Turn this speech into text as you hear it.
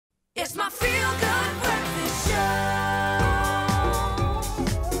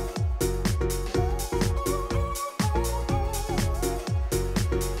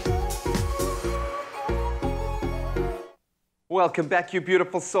Welcome back, you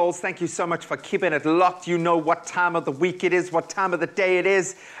beautiful souls. Thank you so much for keeping it locked. You know what time of the week it is, what time of the day it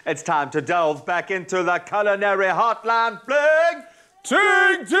is. It's time to delve back into the culinary hotline. Bling!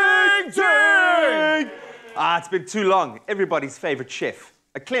 Ting, ting, ting! It's been too long. Everybody's favorite chef,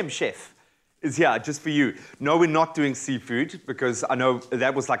 a Clem chef, is here just for you. No, we're not doing seafood because I know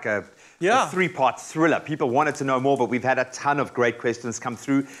that was like a three-part thriller. People wanted to know more, but we've had a ton of great questions come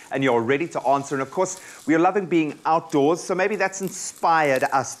through and you're ready to answer. And of course, we are loving being outdoors, so maybe that's inspired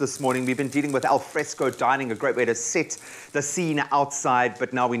us this morning. We've been dealing with al fresco dining, a great way to set the scene outside,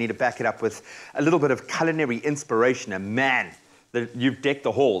 but now we need to back it up with a little bit of culinary inspiration. And man, you've decked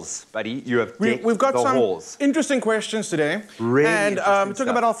the halls, buddy. You have decked We've got the some halls. interesting questions today. Really and interesting talking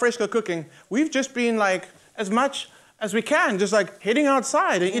about al fresco cooking, we've just been like, as much as we can, just like heading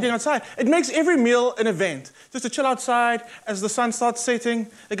outside and eating outside. It makes every meal an event. Just to chill outside as the sun starts setting.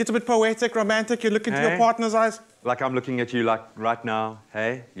 It gets a bit poetic, romantic. You look into your partner's eyes. Like I'm looking at you like right now,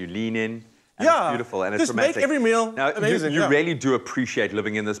 hey? You lean in. And it's beautiful and it's romantic. Just make every meal amazing. You really do appreciate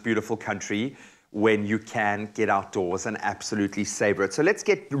living in this beautiful country when you can get outdoors and absolutely savor it. So let's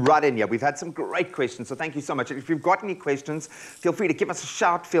get right in here. We've had some great questions, so thank you so much. If you've got any questions, feel free to give us a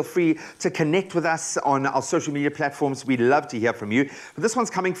shout. Feel free to connect with us on our social media platforms. We'd love to hear from you. But this one's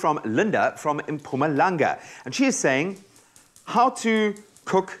coming from Linda from Mpumalanga. And she is saying, how to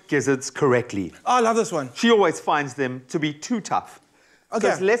cook gizzards correctly. Oh, I love this one. She always finds them to be too tough. Okay.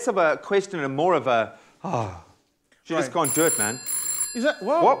 So it's less of a question and more of a, she just can't do it, man. Is that,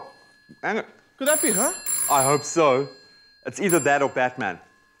 whoa. What? Hang on. Could that be her? I hope so. It's either that or Batman.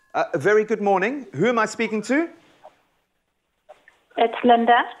 A very good morning. Who am I speaking to? It's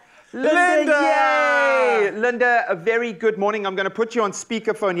Linda. Linda! Yay! Linda, a very good morning. I'm going to put you on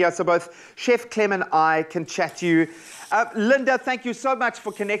speakerphone here so both Chef Clem and I can chat to you. Linda, thank you so much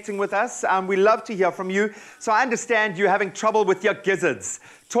for connecting with us. We love to hear from you. So I understand you're having trouble with your gizzards.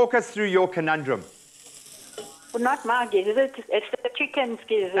 Talk us through your conundrum. Well, not my gizzard, it's the chicken's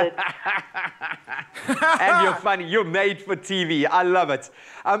gizzard. And you're funny, you're made for TV, I love it.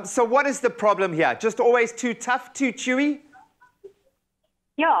 So what is the problem here? Just always too tough, too chewy?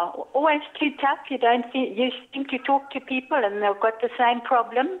 Yeah, always too tough. You seem to talk to people and they've got the same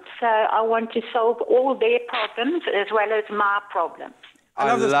problem. So I want to solve all their problems as well as my problems.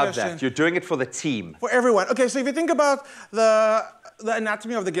 I love that. You're doing it for the team. For everyone. Okay, so if you think about the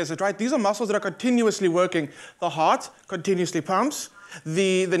anatomy of the gizzard, right? These are muscles that are continuously working. The heart continuously pumps.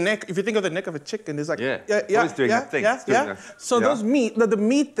 The neck, if you think of the neck of a chicken, it's like... Always doing that thing. So those meat, the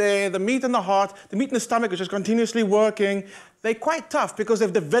meat there, the meat in the heart, the meat in the stomach is just continuously working. They're quite tough because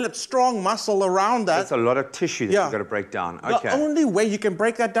they've developed strong muscle around that. There's a lot of tissue that you've got to break down. Okay. The only way you can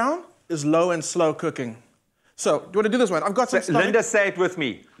break that down is low and slow cooking. So, do you want to do this one? I've got some stomach. Linda, say it with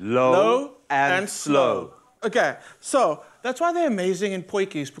me. Low and slow. Okay, so that's why they're amazing in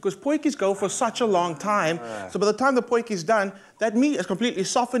potjies, because potjies go for such a long time. So by the time the potjie is done, that meat is completely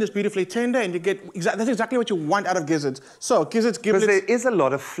softened, it's beautifully tender, and you get that's exactly what you want out of gizzards. So gizzards, giblets. Because there is a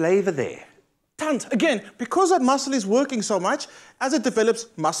lot of flavor there. Tons. Again, because that muscle is working so much, as it develops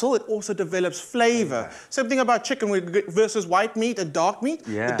muscle, it also develops flavor. Same thing about chicken versus white meat and dark meat.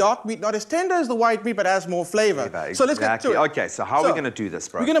 The dark meat not as tender as the white meat, but has more flavor. So let's get to it. Okay, so how are we going to do this,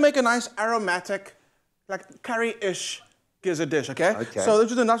 bro? We're going to make a nice aromatic, like curry-ish gizzard dish, okay? So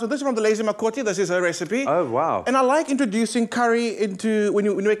this is from the Lazy Makoti. This is her recipe. Oh, wow. And I like introducing curry into when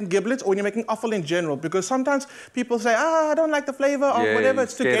you're making giblets or when you're making offal in general, because sometimes people say, I don't like the flavor or whatever,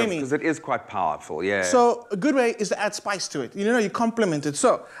 it's too gamey. Because it is quite powerful, So a good way is to add spice to it. You complement it.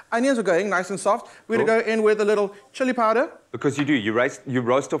 So onions are going nice and soft. We're going to go in with a little chili powder. Because you do, you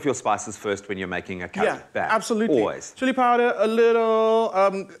roast off your spices first when you're making a curry. Yeah, absolutely. Always. Chili powder, a little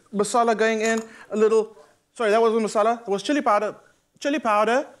masala going in, a little... Sorry, that wasn't masala. It was chili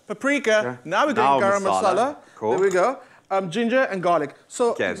powder, paprika. Now we're doing garam masala. Cool. There we go. Ginger and garlic.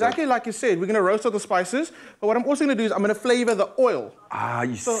 So exactly like you said, we're going to roast all the spices. But what I'm also going to do is I'm going to flavor the oil.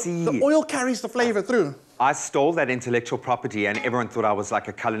 You see. The oil carries the flavor through. I stole that intellectual property and everyone thought I was like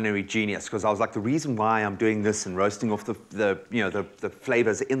a culinary genius because I was like, the reason why I'm doing this and roasting off the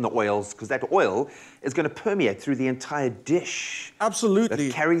flavors in the oils, because that oil is going to permeate through the entire dish. Absolutely.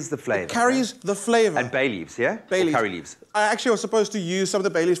 It carries the flavor. It carries the flavor. And bay leaves, yeah? Bay leaves. Or curry leaves. I actually was supposed to use some of the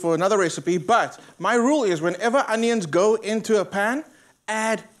bay leaves for another recipe, but my rule is whenever onions go into a pan,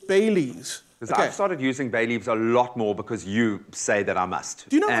 add bay leaves. Because I've started using bay leaves a lot more because you say that I must.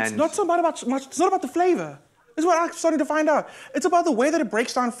 Do you know, it's not so much, it's not about the flavor. It's what I'm starting to find out. It's about the way that it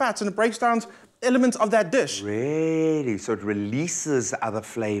breaks down fats and it breaks down elements of that dish. Really? So it releases other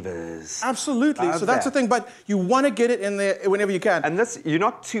flavors. Absolutely. So that's the thing, but you want to get it in there whenever you can. And this, you're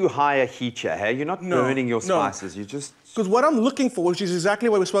not too high a heat here, hey? You're not burning your spices. You're just Because what I'm looking for, which is exactly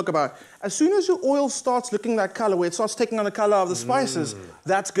what we spoke about, as soon as your oil starts looking that color, where it starts taking on the color of the spices,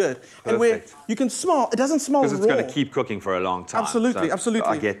 that's good. Perfect. And where you can smell, it doesn't smell raw. Because it's going to keep cooking for a long time. Absolutely, so, absolutely.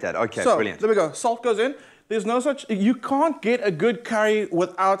 I get that. Okay, so, brilliant. There we go. Salt goes in. There's no such, you can't get a good curry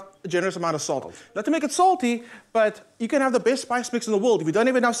without a generous amount of salt. Not to make it salty, but you can have the best spice mix in the world. If you don't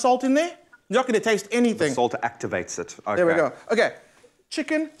even have salt in there, you're not going to taste anything. The salt activates it. Okay. There we go. Okay,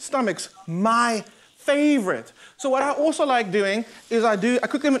 chicken stomachs, my favorite. So what I also like doing is I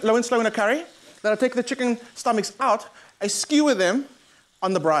cook them low and slow in a curry. Then I take the chicken stomachs out, I skewer them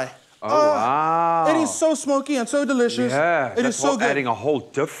on the braai. Oh, wow. It is so smoky and so delicious. Yeah, it is so good. Adding a whole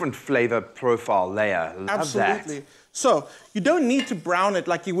different flavor profile layer. Love Absolutely. That. So you don't need to brown it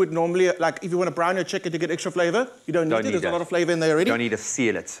like you would normally, like if you want to brown your chicken to get extra flavor, you don't need it. There's a lot of flavor in there already. You don't need to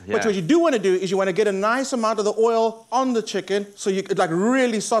seal it. Yeah. But what you do want to do is you want to get a nice amount of the oil on the chicken so you could like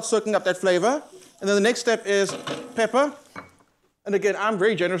really start soaking up that flavor. And then the next step is pepper. And again, I'm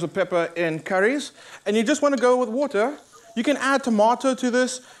very generous with pepper in curries. And you just want to go with water. You can add tomato to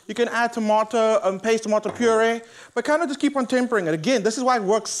this. You can add tomato paste, tomato puree, but kind of just keep on tempering it. Again, this is why it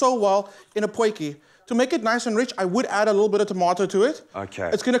works so well in a potjie. To make it nice and rich, I would add a little bit of tomato to it. Okay.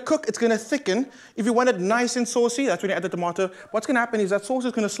 It's going to cook, it's going to thicken. If you want it nice and saucy, that's when you add the tomato. What's going to happen is that sauce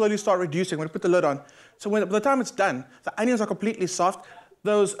is going to slowly start reducing when you put the lid on. So by the time it's done, the onions are completely soft.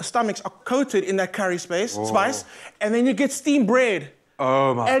 Those stomachs are coated in that curry spice, and then you get steamed bread.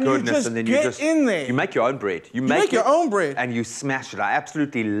 Oh my goodness! And then you just in there. You make your own bread. You make your own bread, and you smash it. I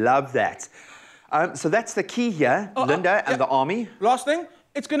absolutely love that. So that's the key here, Linda and the army. Last thing,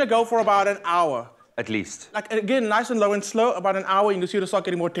 it's going to go for about an hour. At least. Like, again, nice and low and slow, about an hour, and you'll see it'll start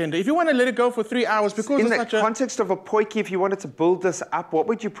getting more tender. If you want to let it go for 3 hours, because in the context of a potjie, if you wanted to build this up, what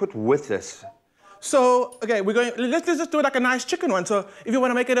would you put with this? So, okay, let's just do it like a nice chicken one. So if you want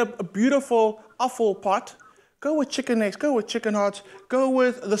to make it a beautiful offal pot, go with chicken necks, go with chicken hearts, go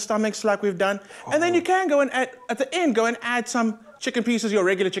with the stomachs like we've done. And then you can go and add, at the end, go and add some chicken pieces, your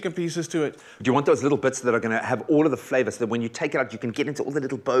regular chicken pieces to it. Do you want those little bits that are going to have all of the flavor so that when you take it out, you can get into all the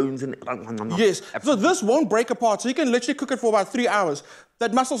little bones and... Yes, so this won't break apart. So you can literally cook it for about 3 hours.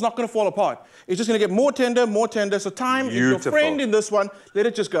 That muscle's not going to fall apart. It's just going to get more tender, more tender. So time is your friend in this one. Let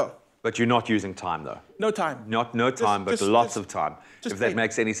it just go. But you're not using time, though. No time. No time, but lots of time, if that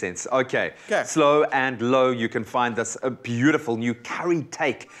makes any sense. Okay. Slow and low, you can find this beautiful new curry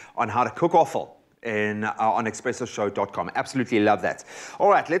take on how to cook offal on expressoshow.com. Absolutely love that.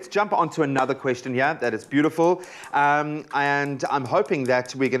 All right, let's jump on to another question here that is beautiful. And I'm hoping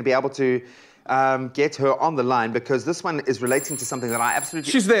that we're going to be able to get her on the line because this one is relating to something that I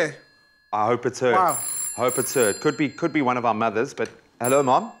absolutely... She's there. I hope it's her. Wow. I hope it's her. It could be one of our mothers, but... Hello,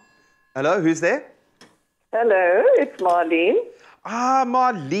 Mom? Hello, who's there? Hello, it's Marlene. Ah,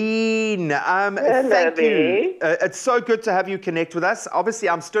 Marlene. Thank you. It's so good to have you connect with us. Obviously,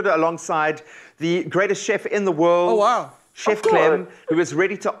 I'm stood alongside the greatest chef in the world. Oh, wow. Chef Clem, who is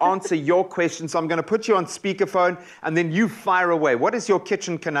ready to answer your questions. So I'm going to put you on speakerphone, and then you fire away. What is your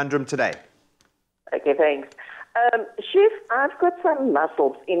kitchen conundrum today? Okay, thanks. Chef, I've got some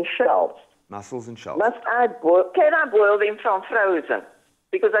mussels in shells. Mussels in shells. Can I boil them from frozen?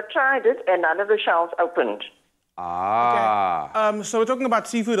 Because I tried it and none of the shells opened. Ah. Okay. So we're talking about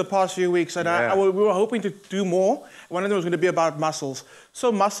seafood the past few weeks, and we were hoping to do more. One of them was going to be about mussels.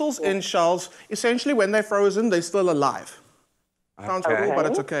 So mussels in shells, essentially when they're frozen, they're still alive. Sounds cool, but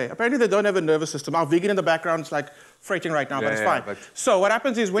it's okay. Apparently they don't have a nervous system. Our vegan in the background is like freighting right now, but it's fine. But so what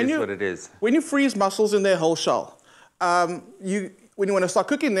happens is when you freeze mussels in their whole shell, when you want to start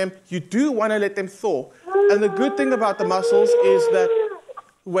cooking them, you do want to let them thaw. And the good thing about the mussels is that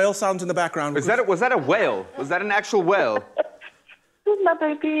whale sounds in the background. Was that a whale? Was that an actual whale? My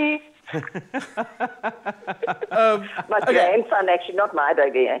baby. My grandson, actually, not my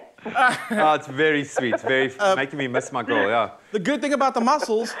baby. Oh, it's very sweet. It's very making me miss my girl, yeah. The good thing about the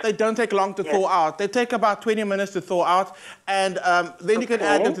mussels, they don't take long to thaw out. They take about 20 minutes to thaw out, and then you can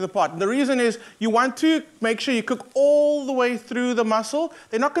add them to the pot. And the reason is you want to make sure you cook all the way through the mussel.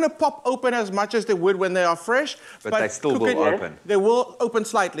 They're not going to pop open as much as they would when they are fresh. But they still will open. They will open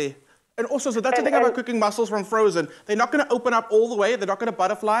slightly. And also, so that's the thing about cooking mussels from frozen. They're not going to open up all the way. They're not going to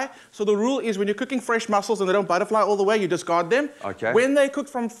butterfly. So the rule is when you're cooking fresh mussels and they don't butterfly all the way, you discard them. Okay. When they cook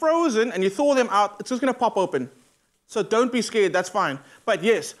from frozen and you thaw them out, it's just going to pop open. So don't be scared. That's fine. But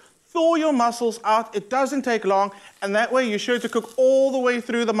yes, thaw your mussels out. It doesn't take long. And that way you're sure to cook all the way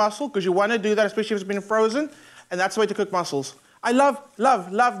through the mussel because you want to do that, especially if it's been frozen. And that's the way to cook mussels. I love,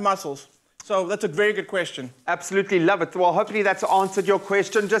 love, love mussels. So that's a very good question. Absolutely love it. Well, hopefully that's answered your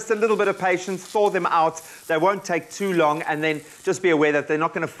question. Just a little bit of patience, thaw them out. They won't take too long, and then just be aware that they're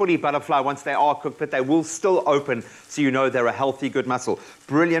not going to fully butterfly once they are cooked, but they will still open, so you know they're a healthy, good mussel.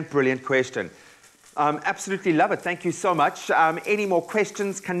 Brilliant, brilliant question. Absolutely love it. Thank you so much. Any more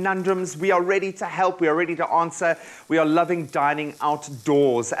questions, conundrums? We are ready to help. We are ready to answer. We are loving dining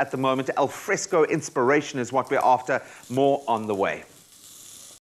outdoors at the moment. Al fresco inspiration is what we're after. More on the way.